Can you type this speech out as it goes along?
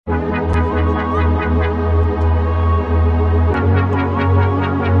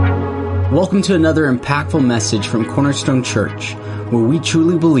Welcome to another impactful message from Cornerstone Church, where we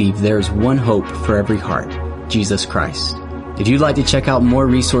truly believe there is one hope for every heart, Jesus Christ. If you'd like to check out more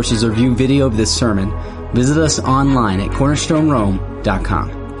resources or view video of this sermon, visit us online at cornerstonerome.com.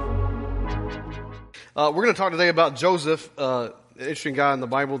 We're going to talk today about Joseph, an interesting guy in the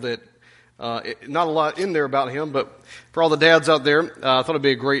Bible that not a lot in there about him, but for all the dads out there, I thought it'd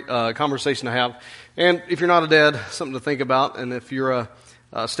be a great conversation to have. And if you're not a dad, something to think about. And if you're a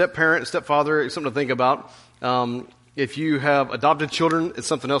step-parent, stepfather, it's something to think about. If you have adopted children, it's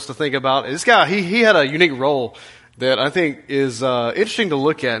something else to think about. This guy, he had a unique role that I think is interesting to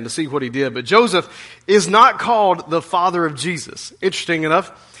look at and to see what he did. But Joseph is not called the father of Jesus. Interesting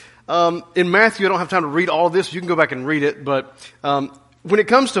enough. In Matthew, I don't have time to read all of this. You can go back and read it. But when it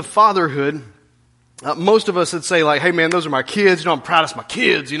comes to fatherhood, most of us would say like, hey man, those are my kids. I'm proudest of my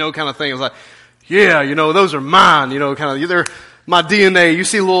kids, kind of thing. It's like, yeah, those are mine, kind of, they're my DNA. You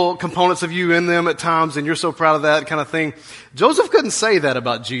see little components of you in them at times, and you're so proud of that kind of thing. Joseph couldn't say that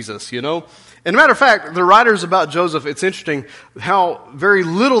about Jesus, And a matter of fact, the writers about Joseph, it's interesting how very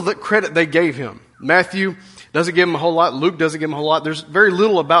little that credit they gave him. Matthew doesn't give him a whole lot. Luke doesn't give him a whole lot. There's very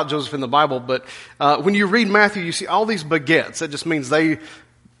little about Joseph in the Bible, but when you read Matthew, you see all these begets. That just means they,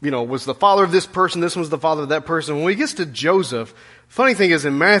 was the father of this person, this one's the father of that person. When he gets to Joseph, funny thing is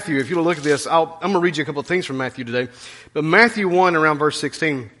in Matthew, if you look at this, I'm going to read you a couple of things from Matthew today. But Matthew 1 around verse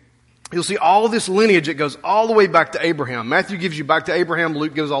 16, you'll see all this lineage. It goes all the way back to Abraham. Matthew gives you back to Abraham.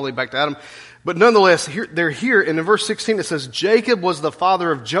 Luke gives all the way back to Adam. But nonetheless, they're here. And in verse 16 it says, Jacob was the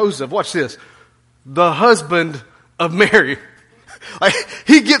father of Joseph. Watch this. The husband of Mary. Like,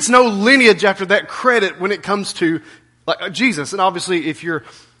 he gets no lineage after that credit when it comes to Jesus. And obviously, if you're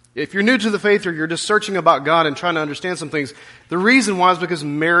new to the faith or you're just searching about God and trying to understand some things, the reason why is because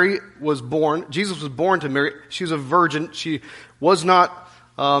Mary was born. Jesus was born to Mary. She was a virgin. She was not,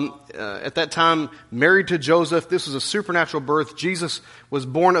 at that time, married to Joseph. This was a supernatural birth. Jesus was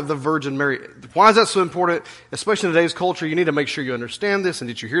born of the Virgin Mary. Why is that so important? Especially in today's culture, you need to make sure you understand this and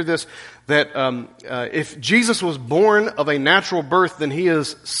that you hear this, that if Jesus was born of a natural birth, then he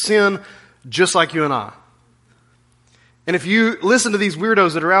is sin just like you and I. And if you listen to these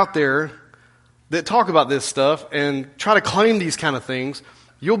weirdos that are out there that talk about this stuff and try to claim these kind of things,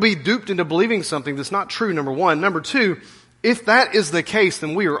 you'll be duped into believing something that's not true, number one. Number two, if that is the case,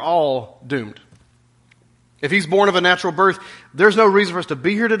 then we are all doomed. If he's born of a natural birth, there's no reason for us to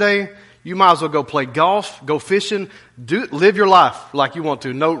be here today. You might as well go play golf, go fishing, live your life like you want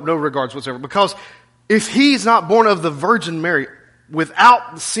to, no regards whatsoever. Because if he's not born of the Virgin Mary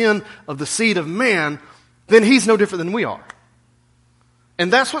without the sin of the seed of man, then he's no different than we are.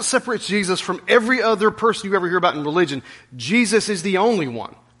 And that's what separates Jesus from every other person you ever hear about in religion. Jesus is the only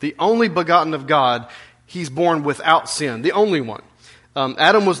one, the only begotten of God. He's born without sin, the only one.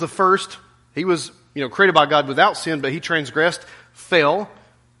 Adam was the first. He was, created by God without sin, but he transgressed, fell.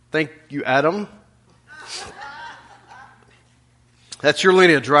 Thank you, Adam. That's your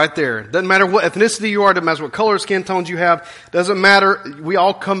lineage right there. Doesn't matter what ethnicity you are, doesn't matter what color skin tones you have, doesn't matter. We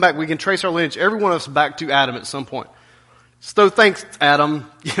all come back. We can trace our lineage, every one of us, back to Adam at some point. So thanks, Adam.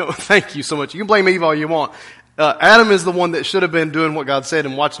 Thank you so much. You can blame Eve all you want. Adam is the one that should have been doing what God said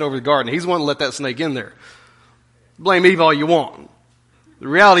and watching over the garden. He's the one that let that snake in there. Blame Eve all you want. The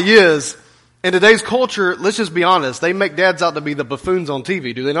reality is, in today's culture, let's just be honest, they make dads out to be the buffoons on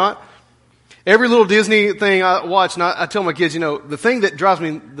TV, do they not? Every little Disney thing I watch, and I tell my kids, the thing that drives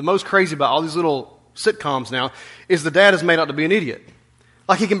me the most crazy about all these little sitcoms now is the dad is made out to be an idiot.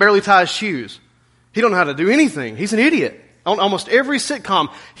 Like he can barely tie his shoes. He don't know how to do anything. He's an idiot. On almost every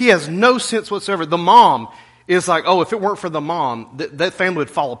sitcom, he has no sense whatsoever. The mom is like, oh, if it weren't for the mom, that family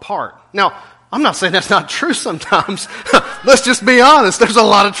would fall apart. Now, I'm not saying that's not true sometimes. Let's just be honest. There's a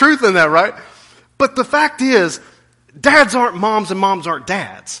lot of truth in that, right? But the fact is, dads aren't moms and moms aren't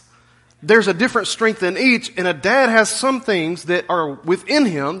dads. There's a different strength in each, and a dad has some things that are within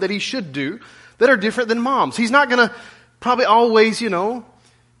him that he should do that are different than mom's. He's not going to probably always,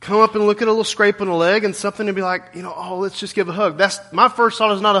 come up and look at a little scrape on a leg and something and be like, oh, let's just give a hug. That's my first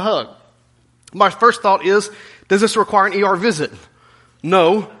thought is not a hug. My first thought is, does this require an ER visit?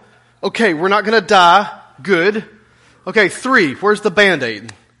 No. Okay, we're not going to die. Good. Okay, 3, where's the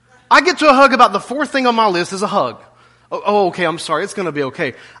Band-Aid? I get to a hug about the 4th thing on my list is a hug. Oh, okay, I'm sorry, it's going to be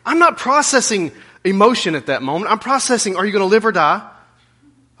okay. I'm not processing emotion at that moment. I'm processing, are you going to live or die?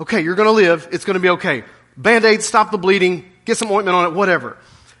 Okay, you're going to live. It's going to be okay. Band-Aid, stop the bleeding, get some ointment on it, whatever.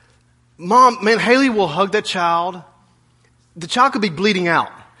 Mom, man, Haley will hug that child. The child could be bleeding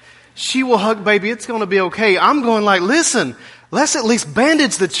out. She will hug baby, it's going to be okay. I'm going like, listen, let's at least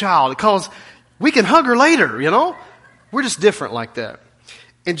bandage the child because we can hug her later, We're just different like that.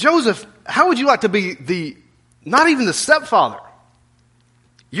 And Joseph, how would you like to be not even the stepfather?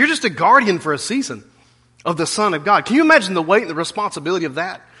 You're just a guardian for a season of the Son of God. Can you imagine the weight and the responsibility of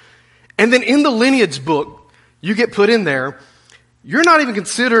that? And then in the lineage book, you get put in there, you're not even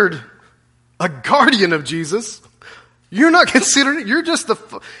considered a guardian of Jesus. You're not considered,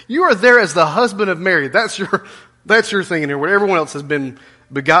 you are there as the husband of Mary. That's your thing in here, where everyone else has been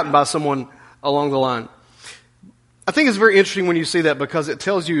begotten by someone along the line. I think it's very interesting when you see that, because it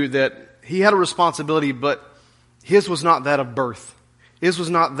tells you that he had a responsibility, but his was not that of birth. His was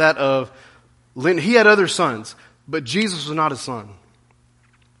not that of, he had other sons, but Jesus was not his son.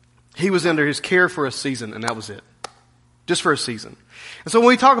 He was under his care for a season, and that was it. Just for a season. And so when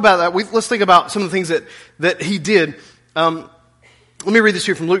we talk about that, let's think about some of the things that he did. Let me read this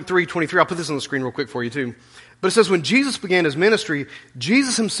here from Luke 3:23. I'll put this on the screen real quick for you too. But it says, when Jesus began his ministry,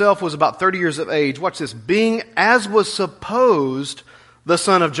 Jesus himself was about 30 years of age. Watch this. Being, as was supposed, the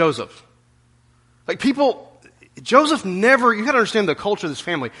son of Joseph. Joseph never, you got to understand the culture of this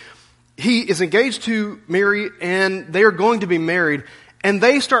family. He is engaged to Mary, and they are going to be married, and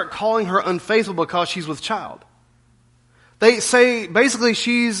they start calling her unfaithful because she's with child. They say, basically,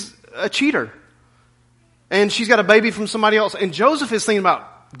 she's a cheater. And she's got a baby from somebody else. And Joseph is thinking about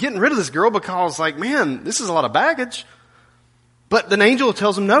getting rid of this girl because, man, this is a lot of baggage. But an angel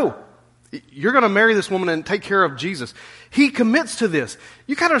tells him, no, you're going to marry this woman and take care of Jesus. He commits to this.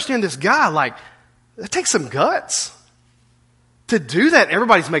 You got to understand this guy, it takes some guts to do that.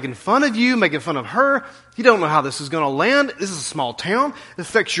 Everybody's making fun of you, making fun of her. You don't know how this is going to land. This is a small town. It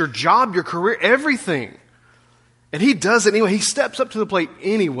affects your job, your career, everything. And he does it anyway. He steps up to the plate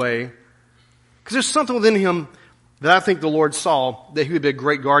anyway. Because there's something within him that I think the Lord saw, that he would be a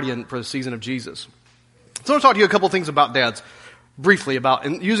great guardian for the season of Jesus. So I want to talk to you a couple things about dads, briefly,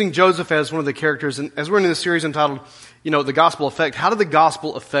 and using Joseph as one of the characters. And as we're in this series entitled, The Gospel Effect, how did the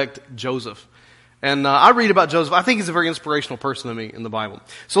gospel affect Joseph? And I read about Joseph. I think he's a very inspirational person to me in the Bible.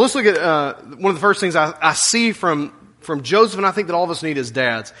 So let's look at one of the first things I see from Joseph, and I think that all of us need as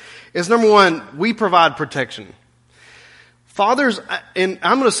dads, is number one, we provide protection. Fathers, and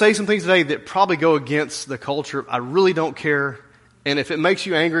I'm going to say some things today that probably go against the culture. I really don't care. And if it makes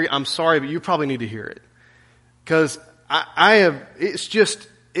you angry, I'm sorry, but you probably need to hear it. Because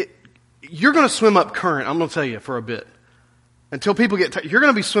you're going to swim up current, I'm going to tell you, for a bit. Until people you're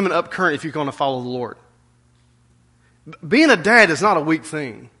going to be swimming up current if you're going to follow the Lord. Being a dad is not a weak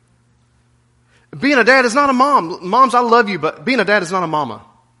thing. Being a dad is not a mom. Moms, I love you, but being a dad is not a mama.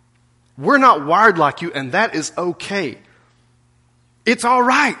 We're not wired like you, and that is okay. It's all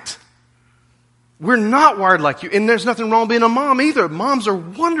right. We're not wired like you, and there's nothing wrong being a mom either. Moms are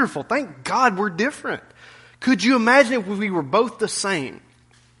wonderful. Thank God we're different. Could you imagine if we were both the same?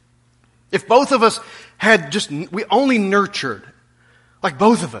 If both of us we only nurtured,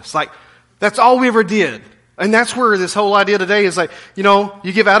 both of us, that's all we ever did. And that's where this whole idea today is you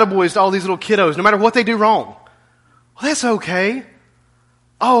give attaboys to all these little kiddos, no matter what they do wrong. Well, that's okay.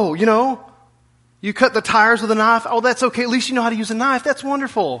 Oh, you cut the tires with a knife. Oh, that's okay. At least you know how to use a knife. That's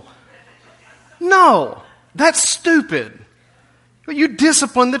wonderful. No, that's stupid. You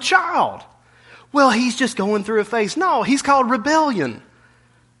discipline the child. Well, he's just going through a phase. No, he's called rebellion.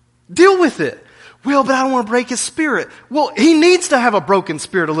 Deal with it. Well, but I don't want to break his spirit. Well, he needs to have a broken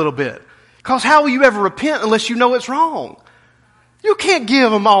spirit a little bit. Because how will you ever repent unless you know it's wrong? You can't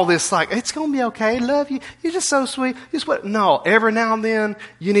give him all this it's going to be okay, love you, you're just so sweet. No, every now and then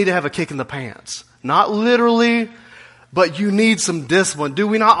you need to have a kick in the pants. Not literally, but you need some discipline. Do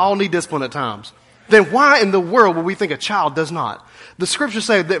we not all need discipline at times? Then why in the world would we think a child does not? The scriptures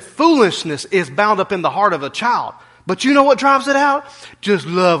say that foolishness is bound up in the heart of a child. But you know what drives it out? Just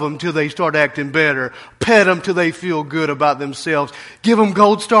love them till they start acting better. Pet them till they feel good about themselves. Give them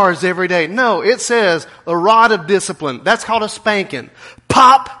gold stars every day. No, it says a rod of discipline. That's called a spanking.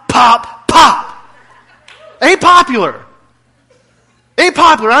 Pop, pop, pop. Ain't popular. Ain't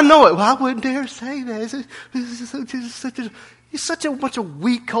popular. I know it. Well, I wouldn't dare say that. It's such a bunch of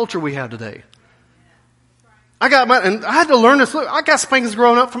weak culture we have today. And I had to learn this. Look, I got spankings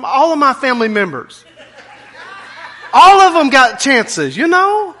growing up from all of my family members. All of them got chances,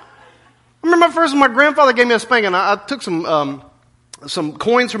 I remember first when my grandfather gave me a spanking. I took some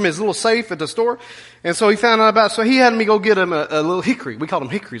coins from his little safe at the store. And so he found out about it. So he had me go get him a little hickory. We call them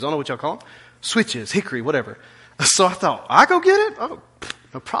hickories. I don't know what y'all call them. Switches, hickory, whatever. So I thought, I go get it? Oh,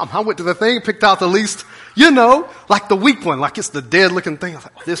 no problem. I went to the thing, picked out the least, the weak one, it's the dead looking thing. I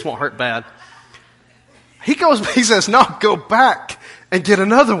thought, oh, this won't hurt bad. He says, no, go back and get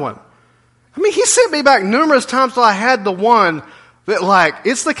another one. He sent me back numerous times till I had the one that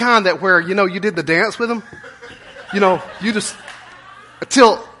it's the kind that where, you did the dance with him. You just,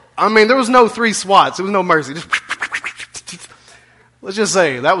 There was no 3 swats. There was no mercy. Let's just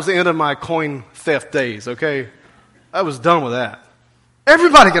say that was the end of my coin theft days, okay? I was done with that.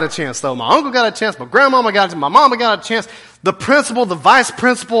 Everybody got a chance, though. My uncle got a chance. My grandmama got a chance. My mama got a chance. The principal, the vice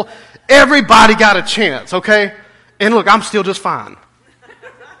principal, everybody got a chance, okay? And look, I'm still just fine.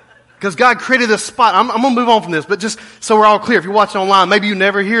 Because God created this spot. I'm going to move on from this, but just so we're all clear, if you're watching online, maybe you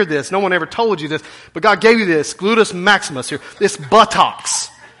never hear this. No one ever told you this. But God gave you this gluteus maximus here, this buttocks.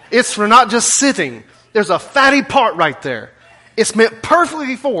 It's for not just sitting. There's a fatty part right there. It's meant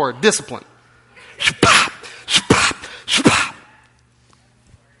perfectly for discipline.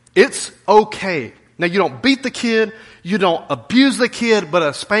 It's okay. Now, you don't beat the kid. You don't abuse the kid, but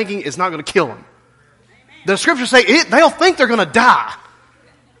a spanking is not going to kill him. The scriptures say they'll think they're going to die,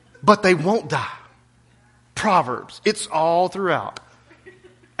 but they won't die. Proverbs. It's all throughout.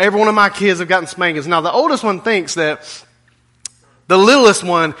 Every one of my kids have gotten spankings. Now, the oldest one thinks that the littlest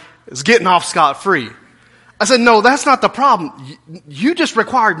one is getting off scot-free. I said, no, that's not the problem. You just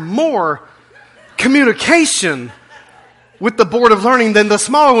required more communication with the board of learning than the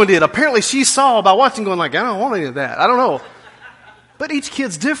smaller one did. Apparently she saw by watching going like, I don't want any of that. I don't know. But each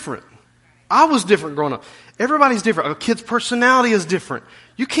kid's different. I was different growing up. Everybody's different. A kid's personality is different.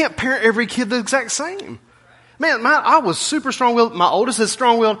 You can't parent every kid the exact same. Man, I was super strong-willed. My oldest is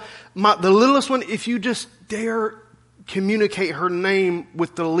strong-willed. The littlest one, if you just dare communicate her name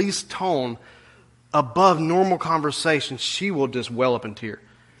with the least tone above normal conversation, she will just well up in tears.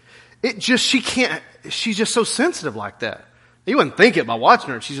 She's just so sensitive like that. You wouldn't think it by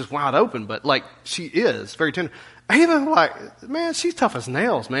watching her. She's just wide open, but like she is very tender. Even like, man, she's tough as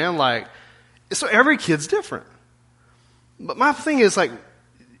nails, man. Like, so every kid's different. But my thing is like,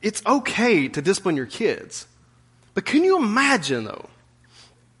 it's okay to discipline your kids. But can you imagine though,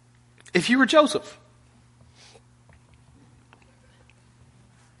 if you were Joseph?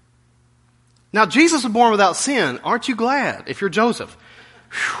 Now Jesus was born without sin. Aren't you glad if you're Joseph?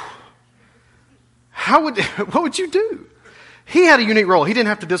 Whew. What would you do? He had a unique role. He didn't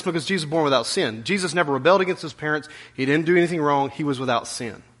have to discipline because Jesus was born without sin. Jesus never rebelled against his parents. He didn't do anything wrong. He was without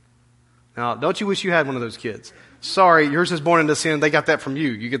sin. Now, don't you wish you had one of those kids? Sorry, yours is born into sin. They got that from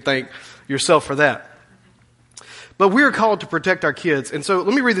you. You can thank yourself for that. But we are called to protect our kids. And so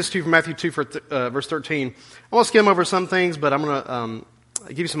let me read this to you from Matthew 2, verse 13. I'm going to skim over some things, but I'm going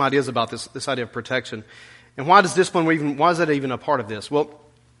to give you some ideas about this idea of protection. And why does discipline why is that even a part of this? Well,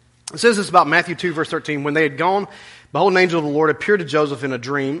 it says this about Matthew 2, verse 13. When they had gone, behold, an angel of the Lord appeared to Joseph in a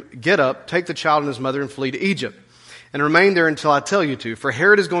dream. Get up, take the child and his mother, and flee to Egypt. And remain there until I tell you to. For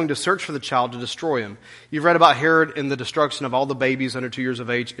Herod is going to search for the child to destroy him. You've read about Herod and the destruction of all the babies under 2 years of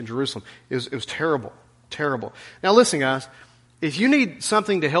age in Jerusalem. It was terrible. Terrible. Now listen, guys. If you need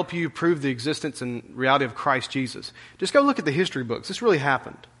something to help you prove the existence and reality of Christ Jesus, just go look at the history books. This really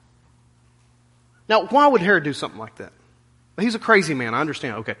happened. Now, why would Herod do something like that? He's a crazy man, I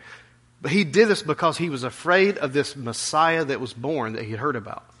understand. Okay. But he did this because he was afraid of this Messiah that was born that he had heard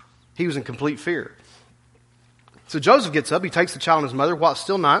about. He was in complete fear. So Joseph gets up, he takes the child and his mother while it's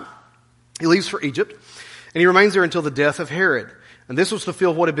still night. He leaves for Egypt, and he remains there until the death of Herod. And this was to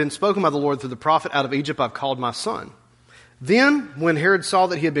fulfill what had been spoken by the Lord through the prophet, out of Egypt I've called my son. Then, when Herod saw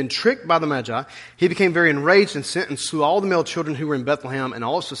that he had been tricked by the Magi, he became very enraged and sent and slew all the male children who were in Bethlehem and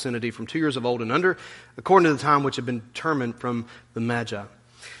all its vicinity from 2 years of old and under, according to the time which had been determined from the Magi. Let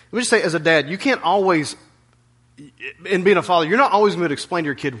me just say, as a dad, you can't always, in being a father, you're not always going to explain to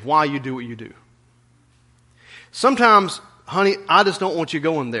your kid why you do what you do. Sometimes, honey, I just don't want you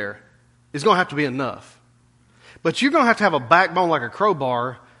going there. It's going to have to be enough. But you're going to have a backbone like a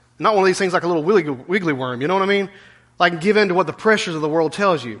crowbar, not one of these things like a little wiggly worm, you know what I mean? Like give in to what the pressures of the world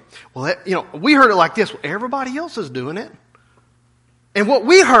tells you. Well, we heard it like this. Well, everybody else is doing it. And what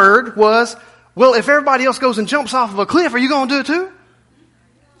we heard was, well, if everybody else goes and jumps off of a cliff, are you going to do it too?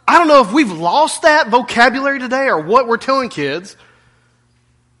 I don't know if we've lost that vocabulary today or what we're telling kids.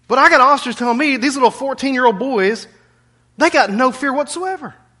 But I got officers telling me, these little 14-year-old boys, they got no fear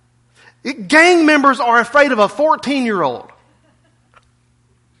whatsoever. Gang members are afraid of a 14-year-old.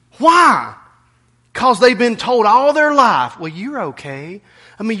 Why? Because they've been told all their life, well, you're okay.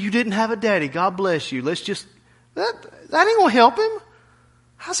 I mean, you didn't have a daddy. God bless you. Let's just, that ain't going to help him.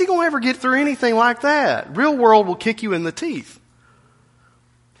 How's he going to ever get through anything like that? Real world will kick you in the teeth.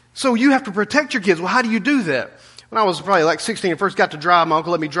 So you have to protect your kids. Well, how do you do that? When I was probably like 16 and first got to drive, my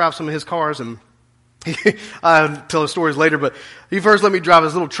uncle let me drive some of his cars, and I'll tell the stories later, but he first let me drive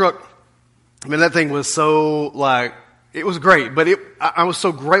his little truck. I mean, that thing was so like, it was great, but I was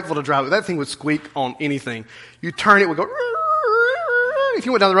so grateful to drive it. That thing would squeak on anything. You turn it, would go, if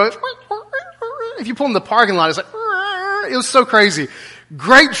you went down the road, if you pull in the parking lot, it's like, It was so crazy.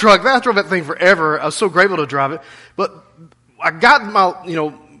 Great truck. I drove that thing forever. I was so grateful to drive it. But I got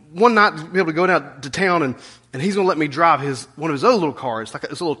one night to be able to go down to town and he's going to let me drive one of his other little cars, like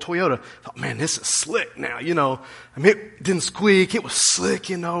this little Toyota. I thought, man, this is slick now, I mean, it didn't squeak. It was slick,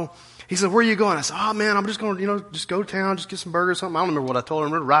 He said, where are you going? I said, oh man, I'm just going to, just go to town, just get some burgers or something. I don't remember what I told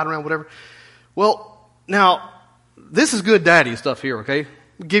him. Ride around, whatever. Well, now, this is good daddy stuff here, okay?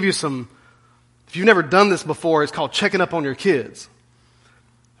 I'll give you some, if you've never done this before, it's called checking up on your kids.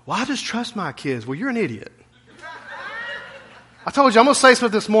 Well, I just trust my kids. Well, you're an idiot. I told you, I'm going to say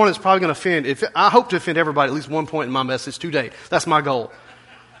something this morning that's probably going to offend. I hope to offend everybody at least one point in my message today. That's my goal.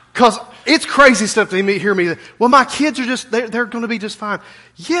 Because it's crazy stuff to hear me. Well, my kids are they're going to be just fine.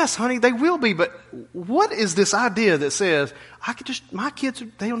 Yes, honey, they will be. But what is this idea that says, my kids,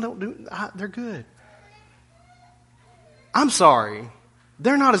 they're good? I'm sorry.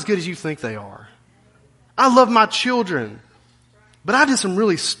 They're not as good as you think they are. I love my children. But I did some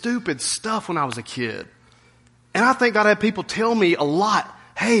really stupid stuff when I was a kid. And I think God had people tell me a lot,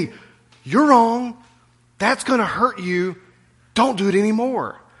 hey, you're wrong. That's going to hurt you. Don't do it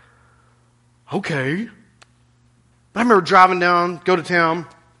anymore. Okay. But I remember driving down, go to town,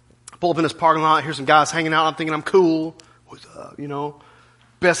 pull up in this parking lot, hear some guys hanging out. I'm thinking I'm cool. What's up,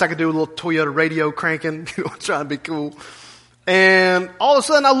 Best I could do, a little Toyota radio cranking, trying to be cool. And all of a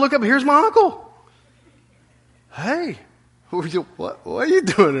sudden I look up, here's my uncle. Hey, what are you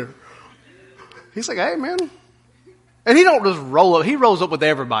doing here? He's like, hey, man. And he don't just roll up. He rolls up with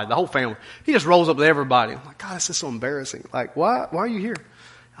everybody, the whole family. He just rolls up with everybody. I'm like, God, this is so embarrassing. Like, why are you here?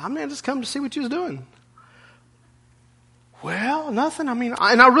 I'm just come to see what you was doing. Well, nothing. I mean,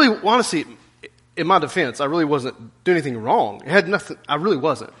 and I really want to see, in my defense, I really wasn't doing anything wrong. It had nothing. I really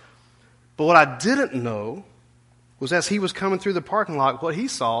wasn't. But what I didn't know was as he was coming through the parking lot, what he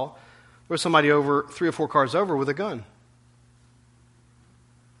saw, there was somebody over 3 or 4 cars over with a gun.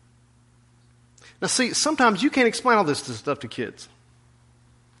 Now see, sometimes you can't explain all this stuff to kids.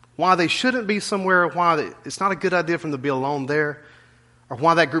 Why they shouldn't be somewhere, it's not a good idea for them to be alone there, or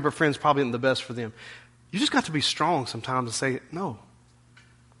why that group of friends probably isn't the best for them. You just got to be strong sometimes and say no.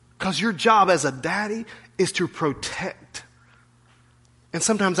 Because your job as a daddy is to protect. And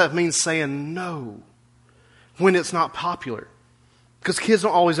sometimes that means saying no when it's not popular. Because kids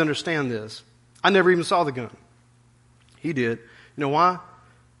don't always understand this. I never even saw the gun. He did. You know why?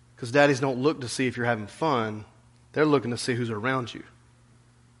 Because daddies don't look to see if you're having fun. They're looking to see who's around you.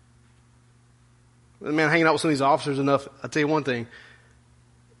 Man, hanging out with some of these officers enough, I'll tell you one thing.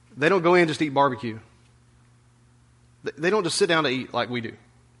 They don't go in just to eat barbecue. They don't just sit down to eat like we do.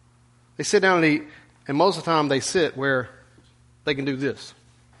 They sit down and eat, and most of the time they sit where they can do this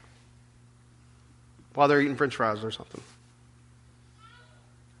while they're eating French fries or something.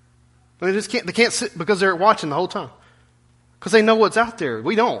 And they can't sit because they're watching the whole time. Because they know what's out there.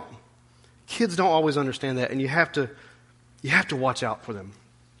 We don't. Kids don't always understand that, and you have to watch out for them.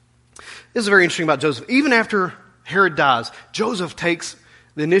 This is very interesting about Joseph. Even after Herod dies, Joseph takes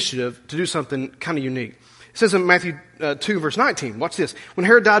the initiative to do something kind of unique. It says in Matthew 2, verse 19, watch this. When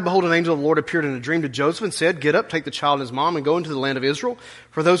Herod died, behold, an angel of the Lord appeared in a dream to Joseph and said, get up, take the child and his mom, and go into the land of Israel.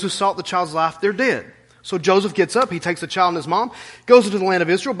 For those who sought the child's life, they're dead. So Joseph gets up, he takes the child and his mom, goes into the land of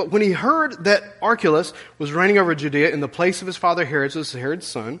Israel. But when he heard that Archelaus was reigning over Judea in the place of his father Herod, so this is Herod's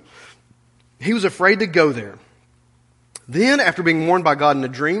son, he was afraid to go there. Then, after being warned by God in a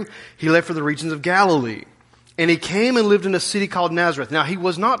dream, he left for the regions of Galilee. And he came and lived in a city called Nazareth. Now, he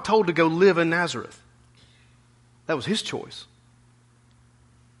was not told to go live in Nazareth. That was his choice.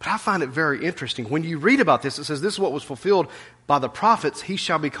 But I find it very interesting. When you read about this, it says this is what was fulfilled by the prophets. He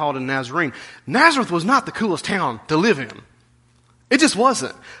shall be called a Nazarene. Nazareth was not the coolest town to live in. It just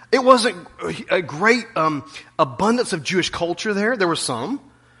wasn't. It wasn't a great abundance of Jewish culture there. There was some.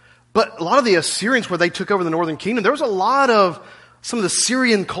 But a lot of the Assyrians, where they took over the northern kingdom, there was a lot of some of the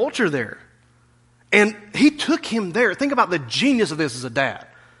Syrian culture there. And he took him there. Think about the genius of this as a dad.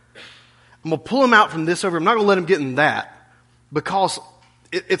 I'm going to pull him out from this over. I'm not going to let him get in that because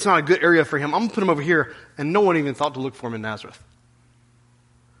it's not a good area for him. I'm going to put him over here, and no one even thought to look for him in Nazareth.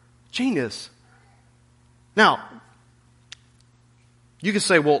 Genius. Now, you could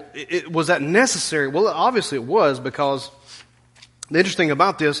say, well, was that necessary? Well, obviously it was, because the interesting thing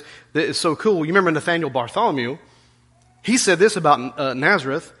about this that is so cool, you remember Nathaniel Bartholomew, he said this about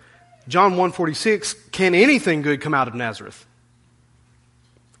Nazareth, John 1:46, can anything good come out of Nazareth?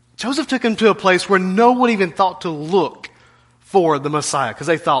 Joseph took him to a place where no one even thought to look for the Messiah, because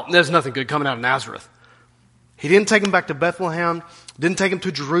they thought, there's nothing good coming out of Nazareth. He didn't take him back to Bethlehem, didn't take him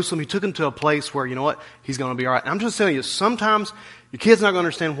to Jerusalem. He took him to a place where, you know what, he's going to be all right. And I'm just telling you, sometimes your kid's not going to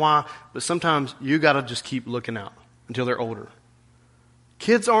understand why, but sometimes you got to just keep looking out. until they're older.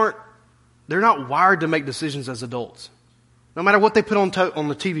 Kids they're not wired to make decisions as adults, no matter what they put on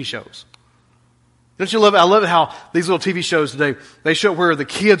the TV shows. Don't you love it? I love it how these little TV shows today, they show where the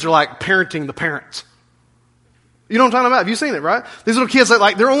kids are like parenting the parents. You know what I'm talking about? Have you seen it, right? These little kids,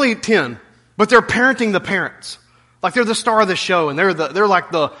 like they're only 10, but they're parenting the parents. Like they're the star of the show and they're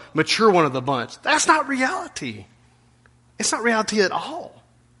like the mature one of the bunch. That's not reality. It's not reality at all.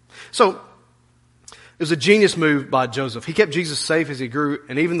 So, it was a genius move by Joseph. He kept Jesus safe as he grew,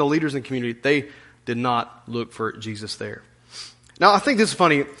 and even the leaders in the community, they did not look for Jesus there. Now, I think this is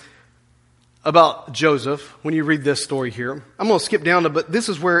funny about Joseph when you read this story here. I'm going to skip down but this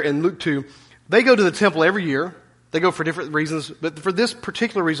is where in Luke 2, they go to the temple every year. They go for different reasons, but for this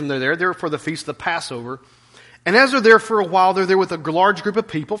particular reason they're there. They're for the feast of the Passover. And as they're there for a while, they're there with a large group of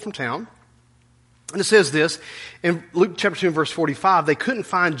people from town. And it says this, in Luke chapter 2 and verse 45, they couldn't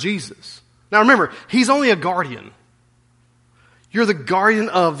find Jesus. Now remember, he's only a guardian. You're the guardian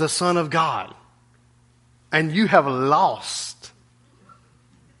of the Son of God. And you have lost.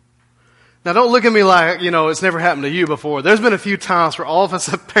 Now don't look at me like, it's never happened to you before. There's been a few times where all of us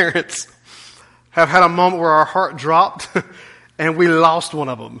as parents have had a moment where our heart dropped and we lost one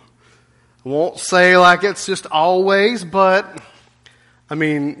of them. I won't say like it's just always, but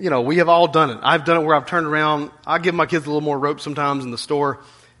we have all done it. I've done it where I've turned around. I give my kids a little more rope sometimes in the store.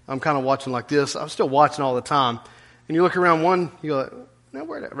 I'm kind of watching like this. I'm still watching all the time. And you look around one, you go like, now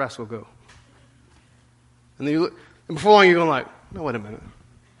where'd that rascal go? And then you look, and before long you're going like, no, wait a minute.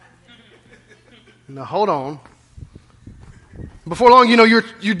 Now hold on. Before long, you're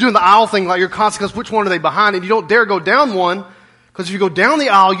doing the aisle thing like you're conscious because which one are they behind? And you don't dare go down one because if you go down the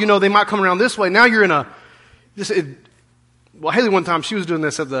aisle, they might come around this way. Now you're in Haley one time, she was doing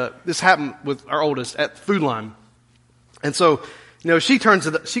this this happened with our oldest at the food line. And so, she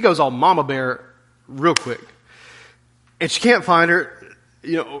she goes all mama bear real quick. And she can't find her.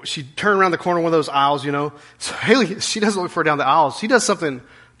 She turned around the corner of one of those aisles, So Haley, she doesn't look for her down the aisles. She does something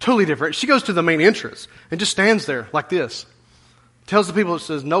totally different. She goes to the main entrance and just stands there like this. Tells the people, it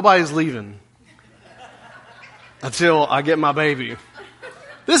says, nobody's leaving until I get my baby.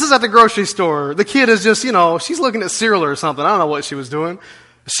 This is at the grocery store. The kid is just, she's looking at cereal or something. I don't know what she was doing.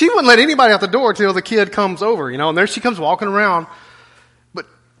 She wouldn't let anybody out the door till the kid comes over, and there she comes walking around. But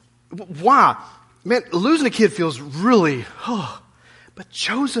why? Man, losing a kid feels really, but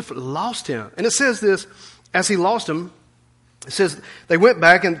Joseph lost him. And it says this, as he lost him, it says they went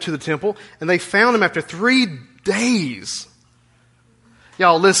back into the temple and they found him after 3 days.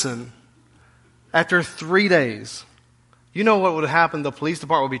 Y'all listen, after 3 days, you know what would have happened? The police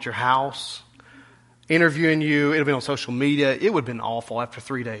department would be at your house, interviewing you. It would have been on social media. It would have been awful after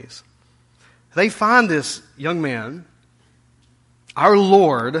 3 days. They find this young man, our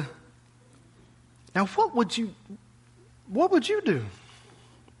Lord. Now, what would you do?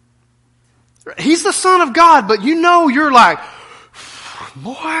 He's the Son of God, but you're like,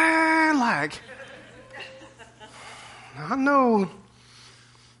 boy, I know.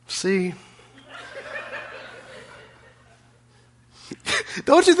 See,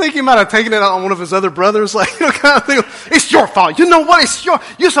 don't you think he might have taken it out on one of his other brothers? Like, kind of thing. It's your fault. You know what?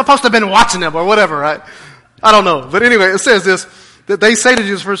 You're supposed to have been watching them or whatever, right? I don't know. But anyway, it says this, that they say to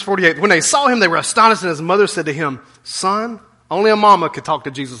Jesus, verse 48, when they saw him, they were astonished, and his mother said to him, son, only a mama could talk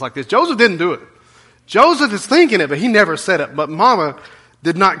to Jesus like this. Joseph didn't do it. Joseph is thinking it, but he never said it. But mama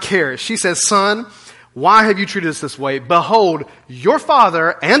did not care. She says, son, why have you treated us this way? Behold, your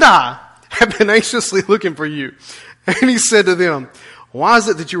father and I have been anxiously looking for you. And he said to them, why is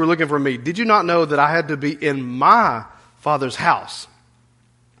it that you were looking for me? Did you not know that I had to be in my Father's house?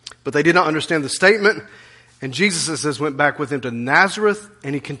 But they did not understand the statement. And Jesus, it says, went back with them to Nazareth,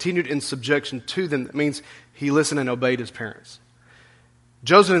 and he continued in subjection to them. That means he listened and obeyed his parents.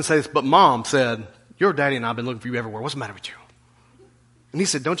 Joseph didn't say this, but mom said, your daddy and I have been looking for you everywhere. What's the matter with you? And he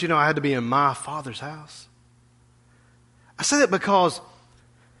said, don't you know I had to be in my Father's house? I say that because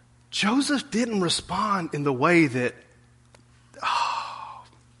Joseph didn't respond in the way that,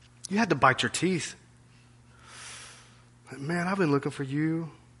 you had to bite your teeth. Man, I've been looking for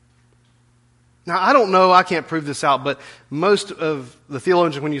you. Now, I don't know, I can't prove this out, but most of the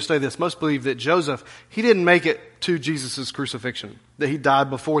theologians, when you study this, most believe that Joseph, he didn't make it to Jesus' crucifixion, that he died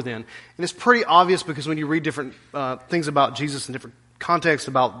before then. And it's pretty obvious because when you read different things about Jesus in different contexts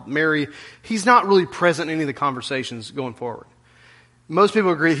about Mary, he's not really present in any of the conversations going forward. Most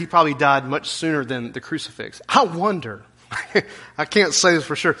people agree he probably died much sooner than the crucifix. I wonder, I can't say this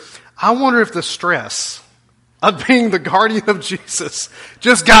for sure, I wonder if the stress of being the guardian of Jesus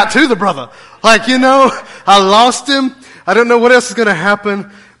just got to the brother. Like, I lost him. I don't know what else is going to happen.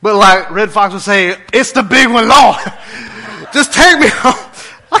 But like Red Fox would say, it's the big one, Lord. Just take me home.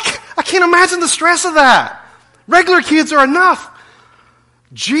 I can't imagine the stress of that. Regular kids are enough.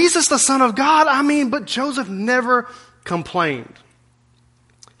 Jesus, the Son of God, but Joseph never complained.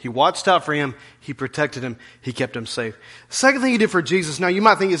 He watched out for him. He protected him. He kept him safe. Second thing he did for Jesus. Now you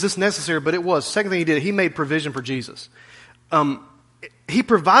might think, is this necessary? But it was. Second thing he did, he made provision for Jesus. He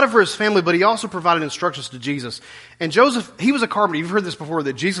provided for his family, but he also provided instructions to Jesus. And Joseph, he was a carpenter. You've heard this before,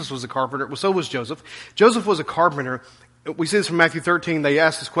 that Jesus was a carpenter. Well, so was Joseph. Joseph was a carpenter. We see this from Matthew 13. They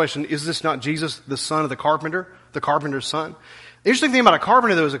asked this question, is this not Jesus, the son of the carpenter's son? The interesting thing about a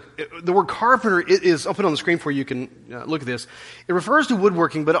carpenter, though, is the word carpenter is, I'll put it on the screen for you, you can look at this. It refers to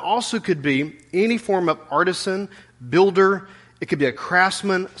woodworking, but it also could be any form of artisan, builder. It could be a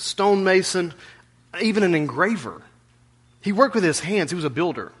craftsman, stonemason, even an engraver. He worked with his hands. He was a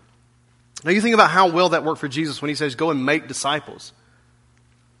builder. Now you think about how well that worked for Jesus when he says, go and make disciples.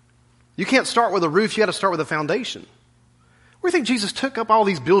 You can't start with a roof, you got to start with a foundation. Where do you think Jesus took up all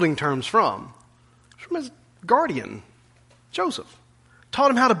these building terms from? From his guardian, Joseph.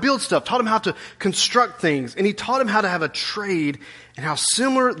 Taught him how to build stuff, taught him how to construct things, and he taught him how to have a trade and how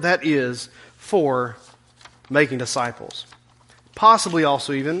similar that is for making disciples. Possibly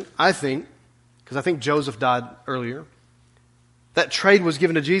also even, I think, because I think Joseph died earlier, that trade was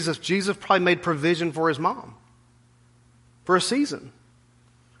given to Jesus. Jesus probably made provision for his mom for a season.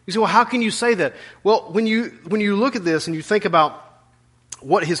 You say, well, how can you say that? Well, when you look at this and you think about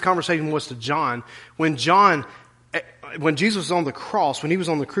what his conversation was to John, when Jesus was on the cross, when he was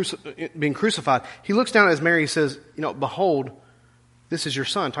on being crucified, he looks down at his Mary and he says, behold, this is your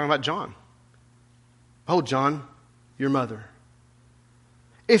son, talking about John. Behold, John, your mother.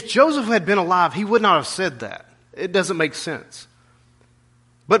 If Joseph had been alive, he would not have said that. It doesn't make sense.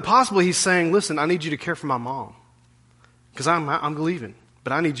 But possibly he's saying, listen, I need you to care for my mom. Because I'm leaving,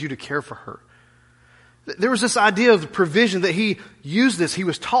 but I need you to care for her. There was this idea of the provision that he used this. He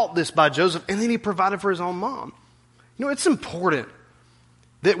was taught this by Joseph, and then he provided for his own mom. It's important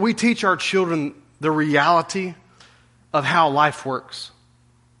that we teach our children the reality of how life works.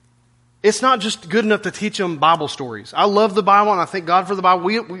 It's not just good enough to teach them Bible stories. I love the Bible, and I thank God for the Bible.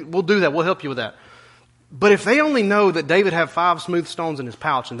 We'll do that. We'll help you with that. But if they only know that David had 5 smooth stones in his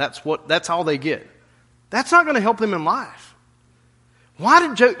pouch, and that's all they get, that's not going to help them in life. Why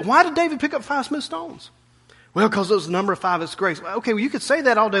did David pick up 5 smooth stones? Well, because it was the number of 5, it's grace. Okay, well, you could say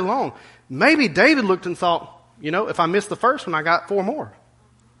that all day long. Maybe David looked and thought, if I missed the first one, I got 4 more.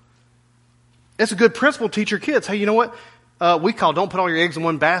 It's a good principle to teach your kids. Hey, you know what? We call don't put all your eggs in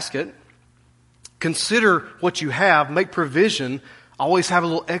one basket. Consider what you have. Make provision. Always have a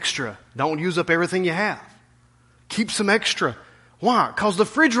little extra. Don't use up everything you have. Keep some extra. Why? Because the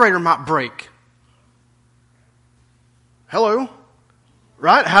refrigerator might break. Hello?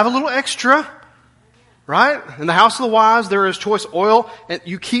 Right? Have a little extra. Right? In the house of the wise, there is choice oil, and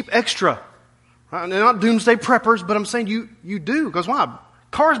you keep extra. Right? They're not doomsday preppers, but I'm saying you do. Because why?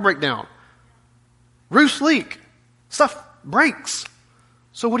 Cars break down. Roofs leak. Stuff breaks.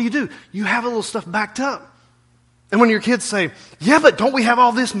 So what do? You have a little stuff backed up. And when your kids say, yeah, but don't we have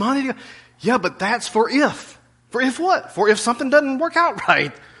all this money? Yeah, but that's for if. For if what? For if something doesn't work out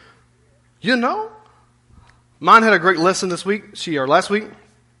right. Mine had a great lesson last week. The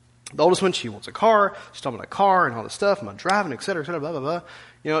oldest one, she wants a car. She's talking about a car and all this stuff, about driving, et cetera, blah, blah,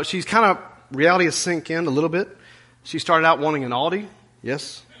 blah. She's kind of, reality has sunk in a little bit. She started out wanting an Audi.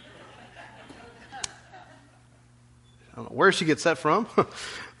 Yes. I don't know where she gets that from,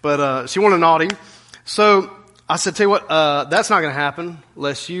 but she wanted an Audi. So I said, tell you what, that's not going to happen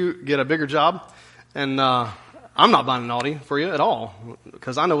unless you get a bigger job. And I'm not buying an Audi for you at all,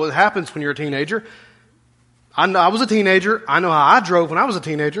 because I know what happens when you're a teenager. I was a teenager. I know how I drove when I was a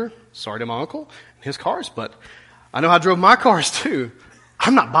teenager. Sorry to my uncle and his cars, but I know how I drove my cars too.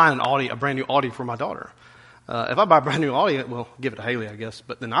 I'm not buying a brand new Audi for my daughter. If I buy a brand new Audi, well, give it to Haley, I guess,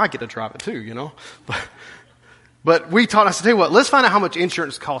 but then I get to drive it too, But I said, tell you what, let's find out how much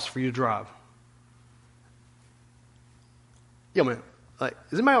insurance costs for you to drive. Yeah, man.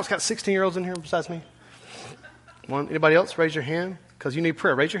 Is anybody else got 16-year-olds in here besides me? Anybody else? Raise your hand. Because you need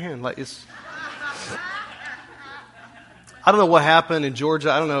prayer. Raise your hand. I don't know what happened in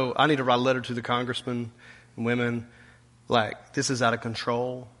Georgia. I don't know. I need to write a letter to the congressmen and women. This is out of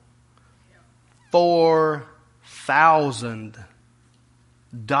control.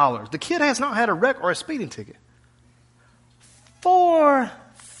 $4,000. The kid has not had a wreck or a speeding ticket. I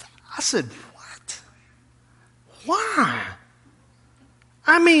said, what? Why?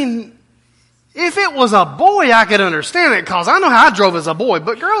 If it was a boy, I could understand it, because I know how I drove as a boy.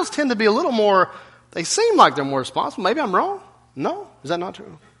 But girls tend to be a little more, they seem like they're more responsible. Maybe I'm wrong. No? Is that not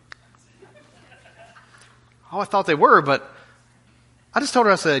true? Oh, I thought they were, but I just told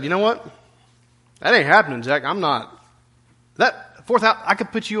her, I said, you know what? That ain't happening, Jack. I'm not. That fourth house, I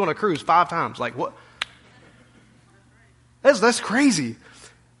could put you on a cruise 5 times. Like, what? That's crazy.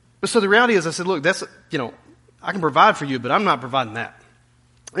 But so the reality is, I said, look, that's, I can provide for you, but I'm not providing that.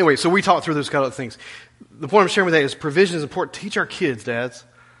 Anyway, so we talked through those kind of things. The point I'm sharing with that is provision is important. Teach our kids, dads.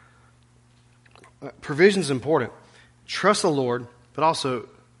 Provision is important. Trust the Lord, but also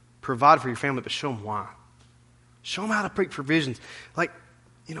provide for your family, but show them why. Show them how to make provisions. Like,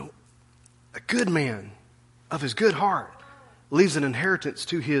 a good man of his good heart leaves an inheritance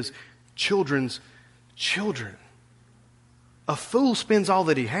to his children's children. A fool spends all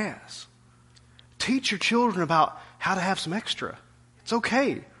that he has. Teach your children about how to have some extra. It's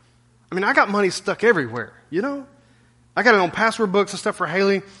okay. I mean, I got money stuck everywhere, I got it on password books and stuff for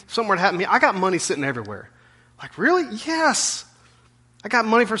Haley. If something were to happen to me, I got money sitting everywhere. Like, really? Yes. I got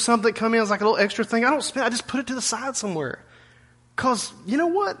money for something that come in as like a little extra thing. I don't spend. I just put it to the side somewhere. Because, you know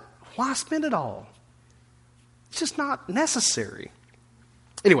what? Why spend it all? It's just not necessary.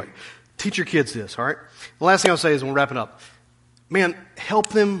 Anyway, teach your kids this, all right? The last thing I'll say is, when we're wrapping up, man, help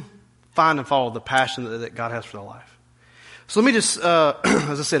them find and follow the passion that God has for their life. So let me just,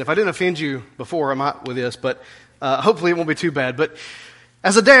 as I said, if I didn't offend you before, I might with this, but hopefully it won't be too bad. But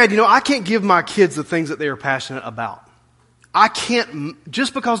as a dad, I can't give my kids the things that they are passionate about. I can't,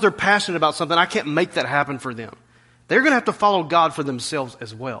 just because they're passionate about something, I can't make that happen for them. They're going to have to follow God for themselves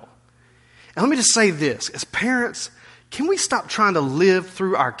as well. And let me just say this. As parents, can we stop trying to live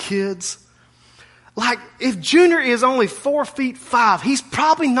through our kids? Like, if Junior is only 4'5", he's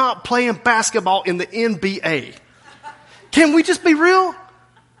probably not playing basketball in the NBA. Can we just be real?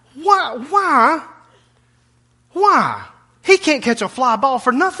 Why? He can't catch a fly ball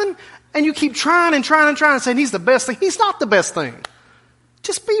for nothing, and you keep trying and saying he's the best thing. He's not the best thing.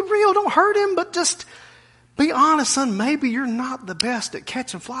 Just be real. Don't hurt him, but just be honest, son. Maybe you're not the best at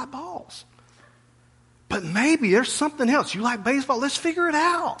catching fly balls. But maybe there's something else. You like baseball? Let's figure it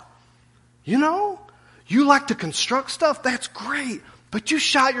out. You like to construct stuff? That's great. But you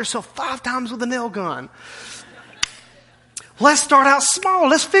shot yourself 5 times with a nail gun. Let's start out small.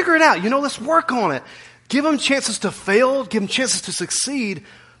 Let's figure it out. Let's work on it. Give them chances to fail. Give them chances to succeed.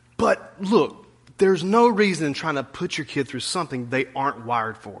 But look, there's no reason in trying to put your kid through something they aren't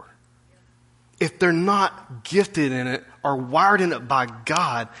wired for. If they're not gifted in it or wired in it by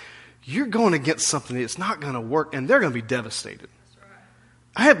God, you're going against something that's not going to work, and they're going to be devastated.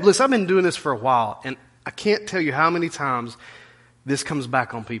 I've been doing this for a while, and I can't tell you how many times this comes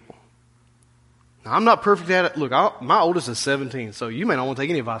back on people. Now, I'm not perfect at it. Look, my oldest is 17, so you may not want to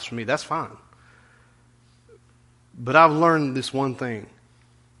take any advice from me. That's fine. But I've learned this one thing.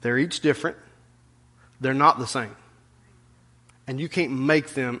 They're each different. They're not the same. And you can't make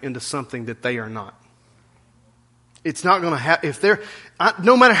them into something that they are not. It's not going to happen.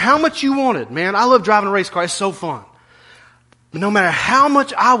 No matter how much you want it, man, I love driving a race car. It's so fun. But no matter how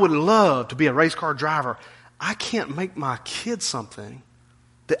much I would love to be a race car driver, I can't make my kid something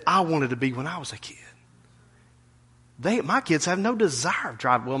that I wanted to be when I was a kid. My kids have no desire to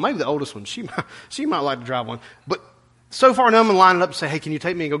drive. Well, maybe the oldest one, she might like to drive one. But so far, none of them lining up and say, hey, can you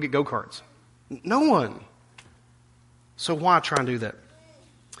take me and go get go-karts? No one. So why try and do that?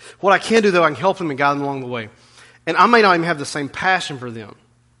 What I can do, though, I can help them and guide them along the way. And I may not even have the same passion for them.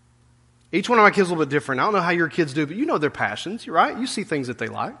 Each one of my kids is a little bit different. I don't know how your kids do, but you know their passions, right? You see things that they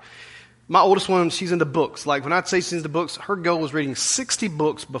like. My oldest one, she's into books. Like when I'd say she's into books, her goal was reading 60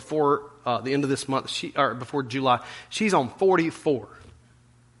 books before the end of this month, before July. She's on 44.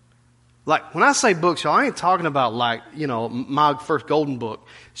 Like when I say books, y'all, I ain't talking about like, my first golden book.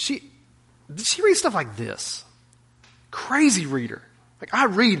 She reads stuff like this. Crazy reader. Like I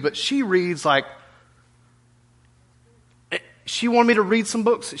read, but she reads like, she wanted me to read some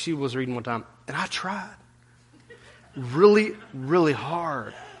books that she was reading one time. And I tried. Really, really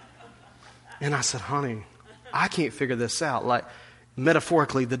hard. And I said, honey, I can't figure this out. Like,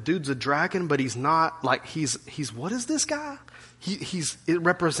 metaphorically, the dude's a dragon, but he's not. Like, he's what is this guy? It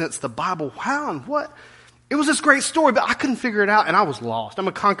represents the Bible. How and what? It was this great story, but I couldn't figure it out, and I was lost. I'm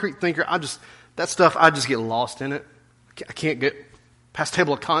a concrete thinker. I just get lost in it. I can't get past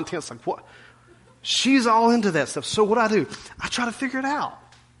table of contents. Like, what? She's all into that stuff. So what do? I try to figure it out.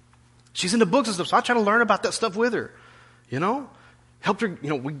 She's into books and stuff, so I try to learn about that stuff with her. Helped her,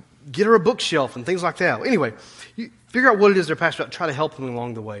 we get her a bookshelf and things like that. Anyway, you figure out what it is they're passionate about. Try to help them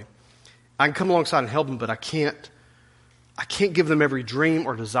along the way. I can come alongside and help them, but I can't give them every dream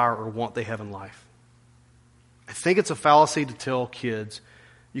or desire or want they have in life. I think it's a fallacy to tell kids,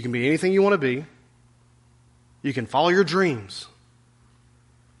 you can be anything you want to be. You can follow your dreams.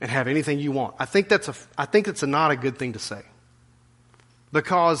 and have anything you want. I think it's not a good thing to say.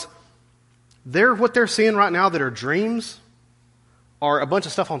 Because what they're seeing right now that are dreams are a bunch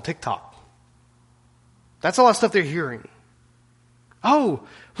of stuff on TikTok. That's a lot of stuff they're hearing. Oh,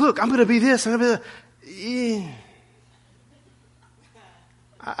 look, I'm going to be this. I'm going to be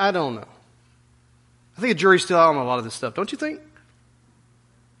that. I don't know. I think the jury's still out on a lot of this stuff, don't you think?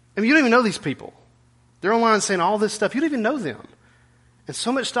 I mean, you don't even know these people. They're online saying all this stuff. You don't even know them. And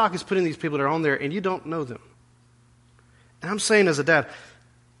so much stock is put in these people that are on there, and you don't know them. And I'm saying as a dad,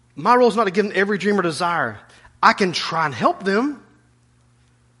 my role is not to give them every dream or desire. I can try and help them,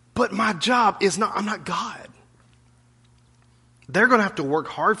 but my job is not, I'm not God. They're going to have to work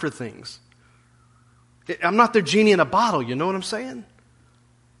hard for things. I'm not their genie in a bottle, you know what I'm saying?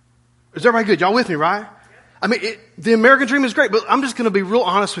 Is everybody good? Y'all with me, right? I mean, the American dream is great, but I'm just going to be real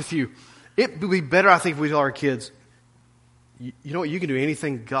honest with you. It would be better, I think, if we tell our kids, you know what, you can do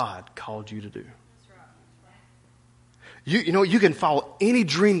anything God called you to do. You know, you can follow any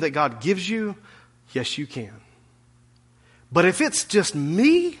dream that God gives you. Yes, you can. But if it's just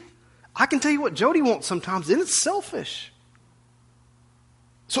me, I can tell you what Jody wants sometimes, and it's selfish.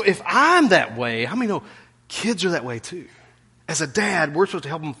 So if I'm that way, how many know kids are that way too? As a dad, we're supposed to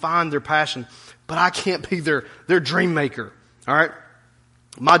help them find their passion, but I can't be their dream maker. All right?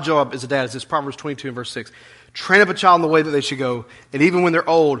 My job as a dad is this, Proverbs 22 and verse 6. Train up a child in the way that they should go, and even when they're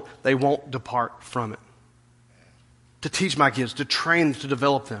old, they won't depart from it. To teach my kids, to train, to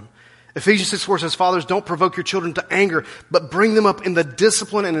develop them. Ephesians 6:4 says, fathers, don't provoke your children to anger, but bring them up in the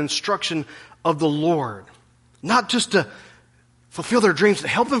discipline and instruction of the Lord. Not just to fulfill their dreams, to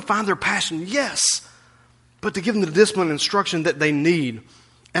help them find their passion, yes, but to give them the discipline and instruction that they need.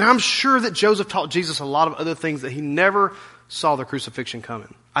 And I'm sure that Joseph taught Jesus a lot of other things that he never saw the crucifixion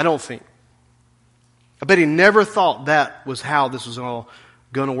coming. I don't think. I bet he never thought that was how this was all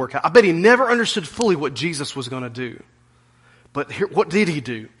going to work out. I bet he never understood fully what Jesus was going to do. But here, what did he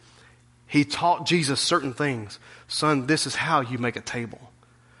do? He taught Jesus certain things. Son, this is how you make a table.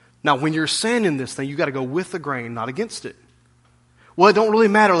 Now, when you're sanding this thing, you got to go with the grain, not against it. Well, it don't really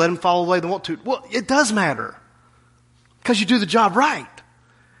matter. Let them follow the way they want to. Well, it does matter. Because you do the job right.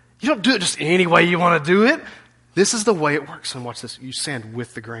 You don't do it just any way you want to do it. This is the way it works. And watch this. You sand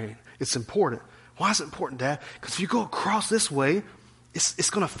with the grain. It's important. Why is it important, Dad? Because if you go across this way, it's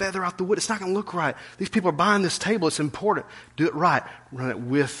going to feather out the wood. It's not going to look right. These people are buying this table. It's important. Do it right. Run it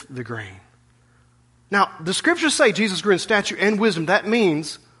with the grain. Now, the scriptures say Jesus grew in stature and wisdom. That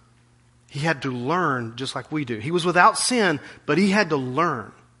means he had to learn just like we do. He was without sin, but he had to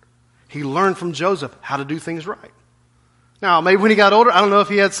learn. He learned from Joseph how to do things right. Now, maybe when he got older, I don't know if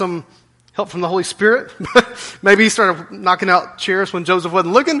he had some help from the Holy Spirit. Maybe he started knocking out chairs when Joseph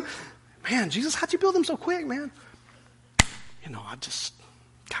wasn't looking. Man, Jesus, how'd you build them so quick, man? You know, I just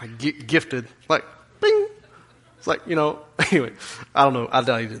kind of gifted. Like, bing. It's like, you know, anyway, I don't know. I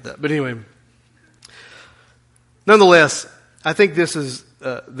doubt he did that. But anyway, nonetheless, I think this is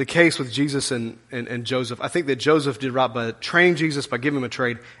the case with Jesus and Joseph. I think that Joseph did right by training Jesus, by giving him a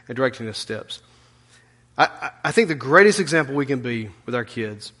trade and directing his steps. I think the greatest example we can be with our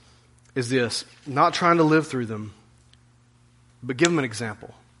kids is this, not trying to live through them, but give them an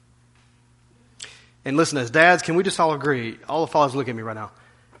example. And listen, as dads, can we just all agree, all the fathers look at me right now,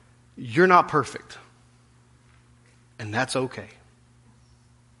 you're not perfect. And that's okay.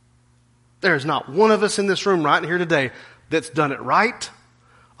 There's not one of us in this room right here today that's done it right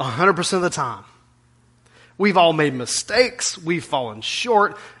 100% of the time. We've all made mistakes. We've fallen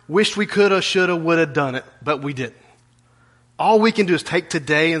short. Wished we could have, should have, would have done it, but we didn't. All we can do is take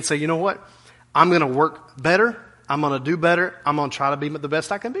today and say, you know what? I'm going to work better. I'm going to do better. I'm going to try to be the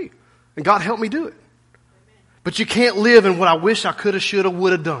best I can be. And God help me do it. But you can't live in what I wish I could have, should have,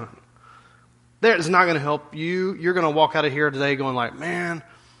 would have done. That is not going to help you. You're going to walk out of here today going like, man,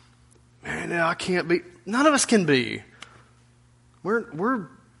 I can't be. None of us can be. We're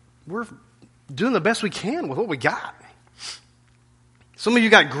doing the best we can with what we got. Some of you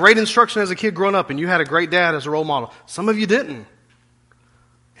got great instruction as a kid growing up and you had a great dad as a role model. Some of you didn't.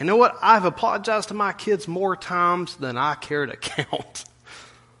 You know what? I've apologized to my kids more times than I care to count.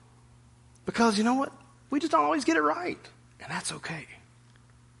 Because you know what? We just don't always get it right. And that's okay.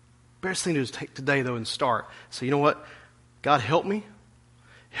 Best thing to do is take today, though, and start. So you know what? God, help me.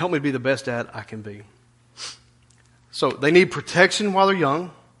 Help me be the best dad I can be. So they need protection while they're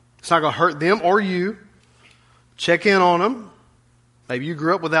young. It's not going to hurt them or you. Check in on them. Maybe you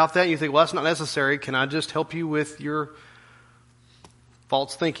grew up without that and you think, well, that's not necessary. Can I just help you with your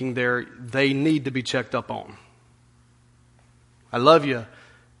false thinking there? They need to be checked up on. I love you.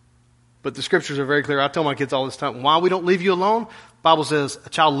 But the scriptures are very clear. I tell my kids all this time, why we don't leave you alone? Bible says a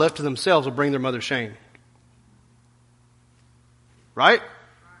child left to themselves will bring their mother shame. Right?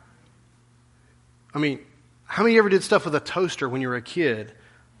 I mean, how many of you ever did stuff with a toaster when you were a kid?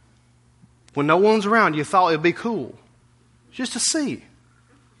 When no one's around, you thought it would be cool. Just to see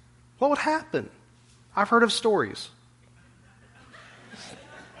what would happen. I've heard of stories.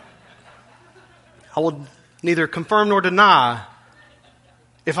 I will neither confirm nor deny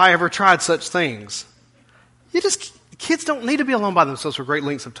if I ever tried such things. Kids don't need to be alone by themselves for great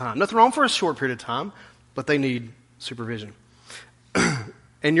lengths of time. Nothing wrong for a short period of time, but they need supervision.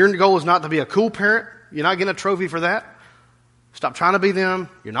 And your goal is not to be a cool parent. You're not getting a trophy for that. Stop trying to be them.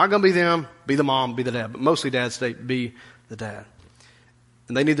 You're not going to be them. Be the mom, be the dad. But mostly dads say, be the dad.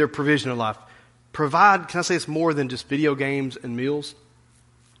 And they need their provision of life. Provide, can I say it's more than just video games and meals?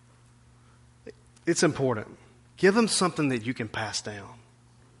 It's important. Give them something that you can pass down.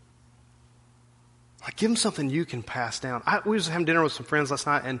 Like, give them something you can pass down. We was having dinner with some friends last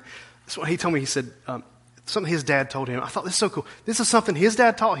night, and this one, he told me, he said, something his dad told him. I thought, this is so cool. This is something his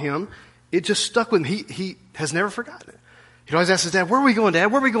dad taught him. It just stuck with him. He has never forgotten it. He'd always ask his dad, where are we going,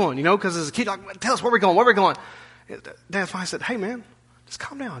 Dad? Where are we going? You know, because as a kid, like, tell us where we're going, where we're going. Dad finally said, hey, man, just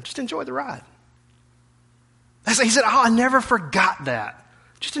calm down. Just enjoy the ride. He said, I never forgot that.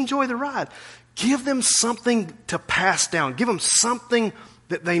 Just enjoy the ride. Give them something to pass down. Give them something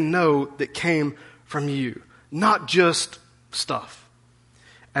that they know that came from you, not just stuff.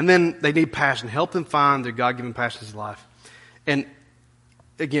 And then they need passion. Help them find their God-given passions in life. And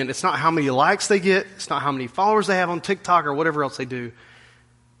again, it's not how many likes they get. It's not how many followers they have on TikTok or whatever else they do.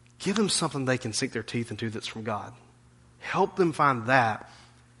 Give them something they can sink their teeth into that's from God. Help them find that.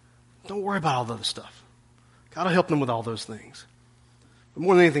 Don't worry about all the other stuff. God will help them with all those things. But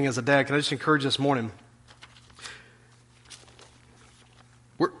more than anything, as a dad, can I just encourage this morning?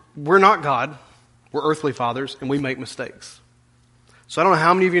 We're not God. We're earthly fathers, and we make mistakes. So I don't know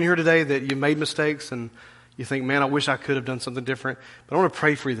how many of you in here today that you made mistakes and you think, man, I wish I could have done something different. But I want to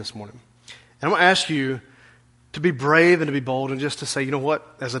pray for you this morning. And I'm going to ask you to be brave and to be bold and just to say, you know what,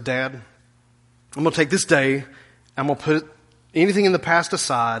 as a dad, I'm going to take this day, I'm going to put anything in the past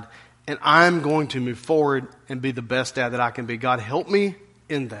aside, and I'm going to move forward and be the best dad that I can be. God, help me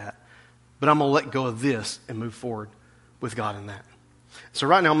in that. But I'm going to let go of this and move forward with God in that. So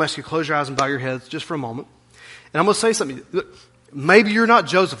right now, I'm going to ask you to close your eyes and bow your heads just for a moment. And I'm going to say something. Look, maybe you're not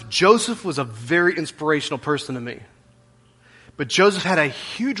Joseph. Joseph was a very inspirational person to me. But Joseph had a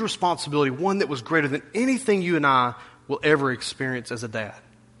huge responsibility, one that was greater than anything you and I will ever experience as a dad.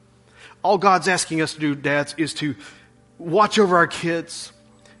 All God's asking us to do, dads, is to watch over our kids,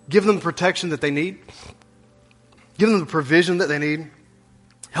 give them the protection that they need, give them the provision that they need,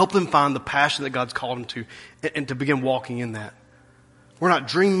 help them find the passion that God's called them to, and to begin walking in that. We're not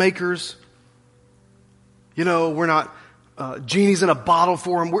dream makers. You know, we're not genies in a bottle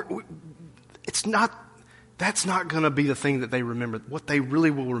for them. That's not going to be the thing that they remember. What they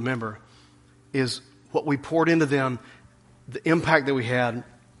really will remember is what we poured into them, the impact that we had,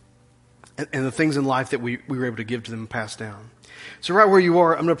 and the things in life that we were able to give to them and pass down. So right where you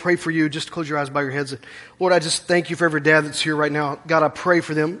are, I'm going to pray for you. Just close your eyes, bow your heads. Lord, I just thank you for every dad that's here right now. God, I pray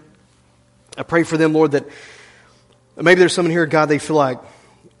for them. I pray for them, Lord, that maybe there's someone here, God, they feel like,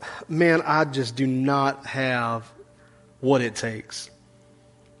 man, I just do not have what it takes.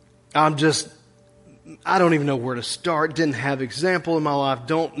 I don't even know where to start. Didn't have example in my life.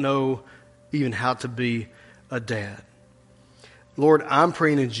 Don't know even how to be a dad. Lord, I'm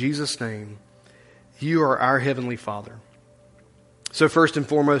praying in Jesus' name. You are our Heavenly Father. So first and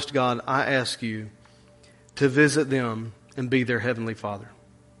foremost, God, I ask you to visit them and be their Heavenly Father.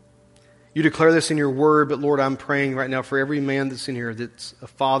 You declare this in your word, but Lord, I'm praying right now for every man that's in here that's a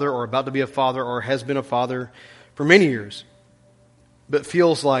father or about to be a father or has been a father for many years, but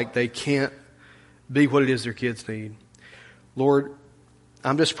feels like they can't be what it is their kids need. Lord,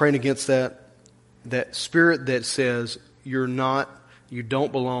 I'm just praying against that spirit that says you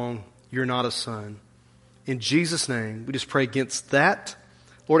don't belong, you're not a son. In Jesus' name, we just pray against that.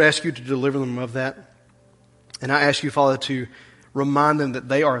 Lord, I ask you to deliver them of that. And I ask you, Father, to remind them that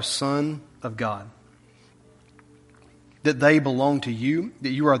they are a son of God. That they belong to you,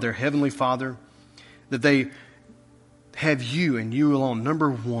 that you are their Heavenly Father, that they have you and you alone, number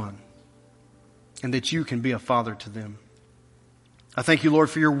one, and that you can be a father to them. I thank you, Lord,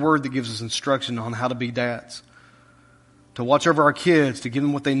 for your word that gives us instruction on how to be dads, to watch over our kids, to give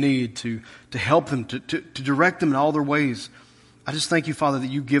them what they need, to help them, to direct them in all their ways. I just thank you, Father, that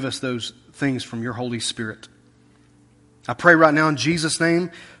you give us those things from your Holy Spirit. I pray right now in Jesus'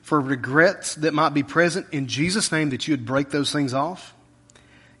 name for regrets that might be present. In Jesus' name, that you would break those things off.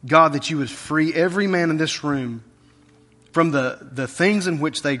 God, that you would free every man in this room from the things in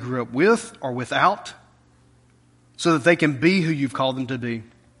which they grew up with or without, so that they can be who you've called them to be.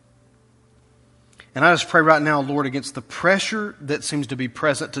 And I just pray right now, Lord, against the pressure that seems to be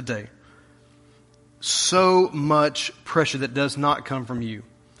present today. So much pressure that does not come from you.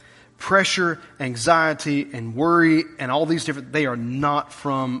 Pressure, anxiety, and worry, and all these different, they are not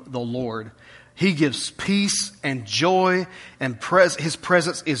from the Lord. He gives peace and joy, and His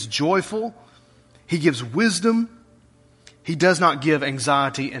presence is joyful. He gives wisdom. He does not give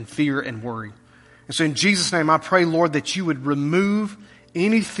anxiety and fear and worry. And so in Jesus' name, I pray, Lord, that you would remove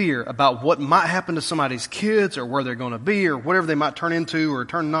any fear about what might happen to somebody's kids or where they're going to be or whatever they might turn into or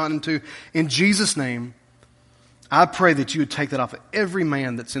turn not into. In Jesus' name, I pray that you would take that off of every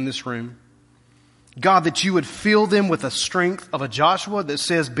man that's in this room. God, that you would fill them with the strength of a Joshua that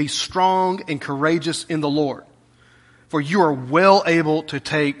says, be strong and courageous in the Lord. For you are well able to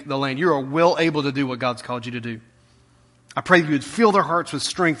take the land. You are well able to do what God's called you to do. I pray that you would fill their hearts with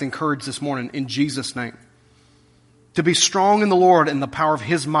strength and courage this morning in Jesus' name. To be strong in the Lord and the power of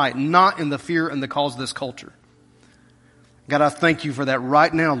His might, not in the fear and the cause of this culture. God, I thank you for that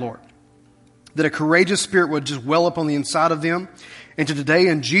right now, Lord. That a courageous spirit would just well up on the inside of them. And to today,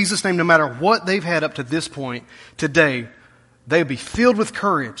 in Jesus' name, no matter what they've had up to this point, today, they would be filled with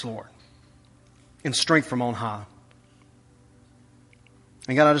courage, Lord, and strength from on high.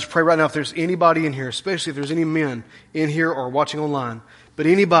 And God, I just pray right now, if there's anybody in here, especially if there's any men in here or watching online, but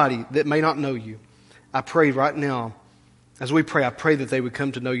anybody that may not know you, I pray right now, as we pray, I pray that they would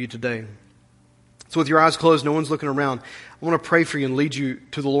come to know you today. So with your eyes closed, no one's looking around, I want to pray for you and lead you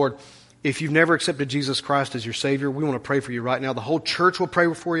to the Lord. If you've never accepted Jesus Christ as your Savior, we want to pray for you right now. The whole church will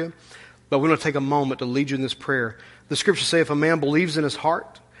pray for you, but we want to take a moment to lead you in this prayer. The scriptures say if a man believes in his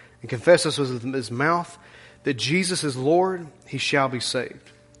heart and confesses with his mouth that Jesus is Lord, he shall be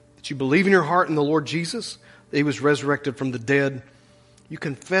saved. That you believe in your heart in the Lord Jesus, that He was resurrected from the dead. You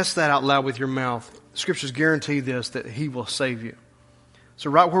confess that out loud with your mouth. The scriptures guarantee this, that He will save you. So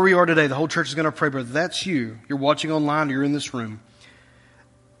right where we are today, the whole church is going to pray, but if that's you, you're watching online or you're in this room,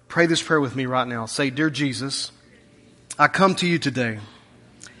 pray this prayer with me right now. Say, Dear Jesus, I come to you today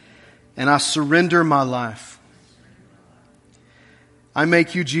and I surrender my life. I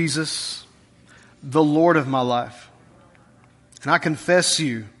make you, Jesus, the Lord of my life. And I confess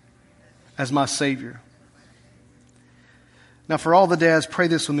you as my Savior. Now for all the dads, pray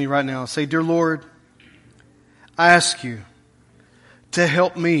this with me right now. Say, Dear Lord, I ask you to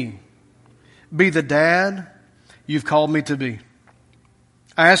help me be the dad you've called me to be.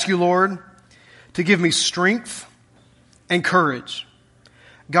 I ask you, Lord, to give me strength and courage.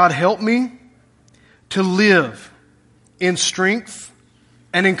 God, help me to live in strength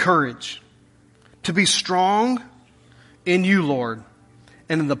and in courage. To be strong in you, Lord,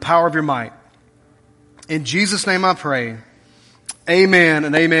 and in the power of your might. In Jesus' name I pray. Amen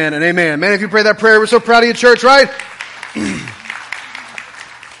and amen and amen. Man, if you pray that prayer, we're so proud of you, church, right?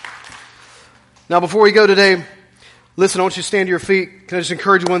 Now, before we go today, listen, I want you to stand to your feet. Can I just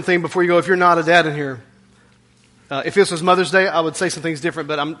encourage you one thing before you go? If you're not a dad in here, if this was Mother's Day, I would say some things different,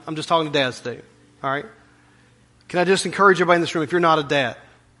 but I'm just talking to dads today. All right? Can I just encourage everybody in this room, if you're not a dad,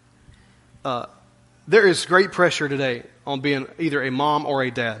 there is great pressure today on being either a mom or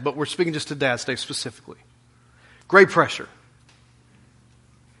a dad, but we're speaking just to dads today specifically. Great pressure.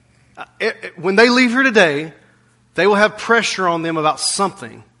 When they leave here today, they will have pressure on them about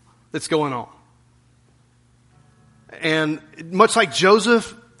something that's going on. And much like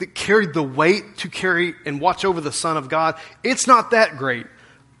Joseph that carried the weight to carry and watch over the Son of God, it's not that great,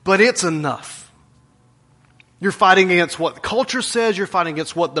 but it's enough. You're fighting against what the culture says. You're fighting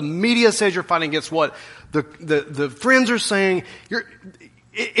against what the media says. You're fighting against what the friends are saying.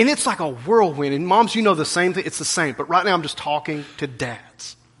 And it's like a whirlwind. And moms, you know the same thing. It's the same. But right now I'm just talking to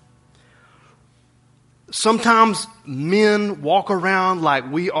dads. Sometimes men walk around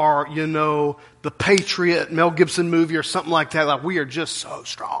like we are, the Patriot, Mel Gibson movie or something like that. Like we are just so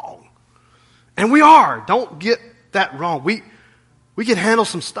strong. And we are. Don't get that wrong. We can handle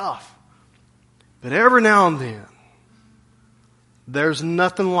some stuff. But every now and then, there's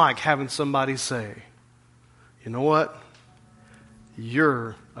nothing like having somebody say, you know what?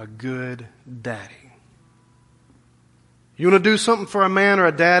 You're a good daddy. You want to do something for a man or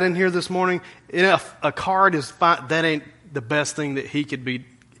a dad in here this morning? A card is fine. That ain't the best thing that he could be.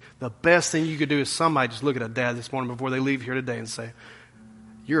 The best thing you could do is somebody just look at a dad this morning before they leave here today and say,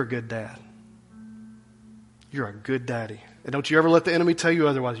 you're a good dad. You're a good daddy. And don't you ever let the enemy tell you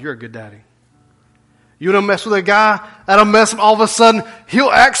otherwise. You're a good daddy. You don't mess with a guy, that'll mess him. All of a sudden, he'll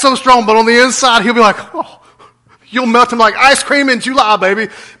act so strong, but on the inside, he'll be like, oh, you'll melt him like ice cream in July, baby.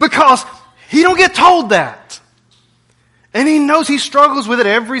 Because he don't get told that. And he knows he struggles with it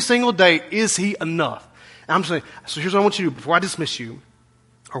every single day. Is he enough? And I'm saying, so here's what I want you to do before I dismiss you,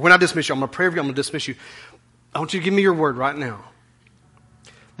 or when I dismiss you, I'm going to pray for you, I'm going to dismiss you. I want you to give me your word right now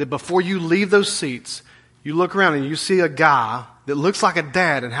that before you leave those seats, you look around and you see a guy that looks like a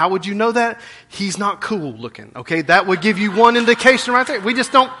dad. And how would you know that? He's not cool looking, okay? That would give you one indication right there. We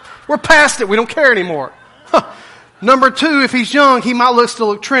just don't, we're past it. We don't care anymore. Number two, if he's young, he might still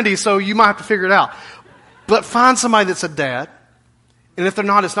look trendy, so you might have to figure it out. But find somebody that's a dad. And if they're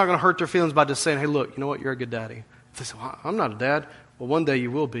not, it's not going to hurt their feelings by just saying, hey, look, you know what? You're a good daddy. If they say, well, I'm not a dad. Well, one day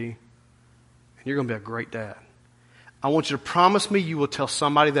you will be. And you're going to be a great dad. I want you to promise me you will tell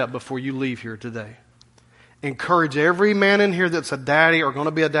somebody that before you leave here today. Encourage every man in here that's a daddy or going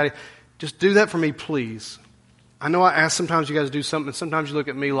to be a daddy. Just do that for me, please. I know I ask sometimes you guys to do something, and sometimes you look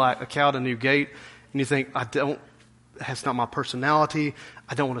at me like a cow at a new gate, and you think, that's not my personality.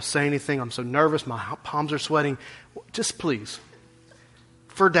 I don't want to say anything. I'm so nervous. My palms are sweating. Just please,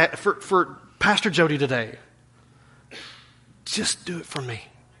 for Pastor Jody today, just do it for me.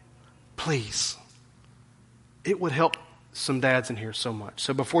 Please. It would help some dads in here so much.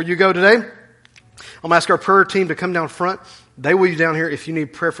 So before you go today, I'm going to ask our prayer team to come down front. They will be down here if you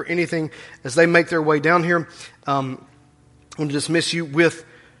need prayer for anything as they make their way down here. I'm going to dismiss you with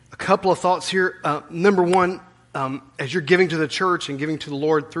a couple of thoughts here. Number one, as you're giving to the church and giving to the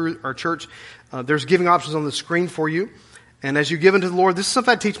Lord through our church, there's giving options on the screen for you. And as you give into the Lord, this is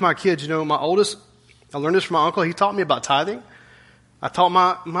something I teach my kids. You know, my oldest, I learned this from my uncle. He taught me about tithing. I taught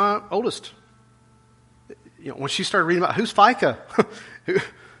my oldest. You know, when she started reading about who's FICA,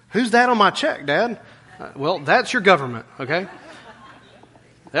 who's that on my check, Dad? Well, that's your government, okay?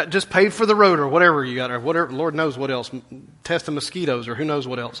 That just paid for the road or whatever you got, or whatever. Lord knows what else, testing mosquitoes or who knows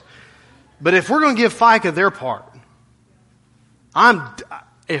what else. But if we're going to give FICA their part,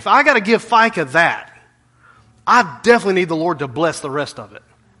 if I got to give FICA that, I definitely need the Lord to bless the rest of it.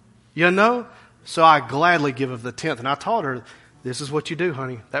 You know? So I gladly give of the 10th. And I taught her, this is what you do,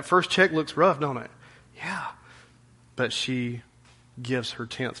 honey. That first check looks rough, don't it? Yeah. But she gives her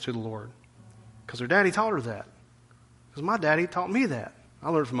 10th to the Lord. Because her daddy taught her that. Because my daddy taught me that. I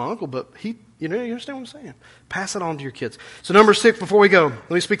learned from my uncle, but you understand what I'm saying? Pass it on to your kids. So number 6, before we go,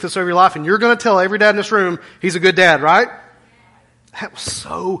 let me speak this over your life. And you're going to tell every dad in this room he's a good dad, right? That was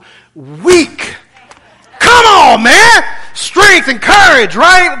so weak. Come on, man. Strength and courage,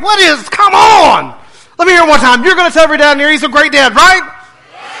 right? Come on. Let me hear it one time. You're going to tell every dad in here he's a great dad, right?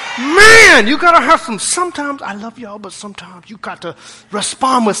 Man, you got to have sometimes, I love y'all, but sometimes you got to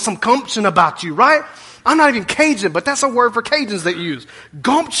respond with some gumption about you, right? I'm not even Cajun, but that's a word for Cajuns that use.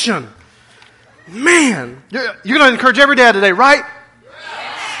 Gumption. Man, you're going to encourage every dad today, right?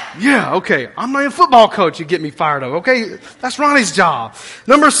 Yeah, okay. I'm not a football coach. You get me fired up, okay? That's Ronnie's job.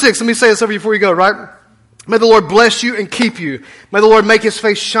 Number 6, let me say this over you before you go, right? May the Lord bless you and keep you. May the Lord make His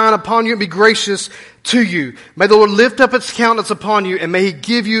face shine upon you and be gracious to you. May the Lord lift up His countenance upon you and may He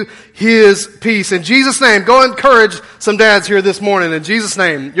give you His peace. In Jesus' name, go encourage some dads here this morning. In Jesus'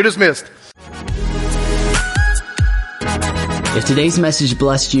 name, you're dismissed. If today's message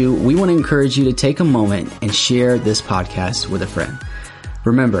blessed you, we want to encourage you to take a moment and share this podcast with a friend.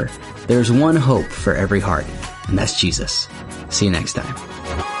 Remember, there's one hope for every heart, and that's Jesus. See you next time.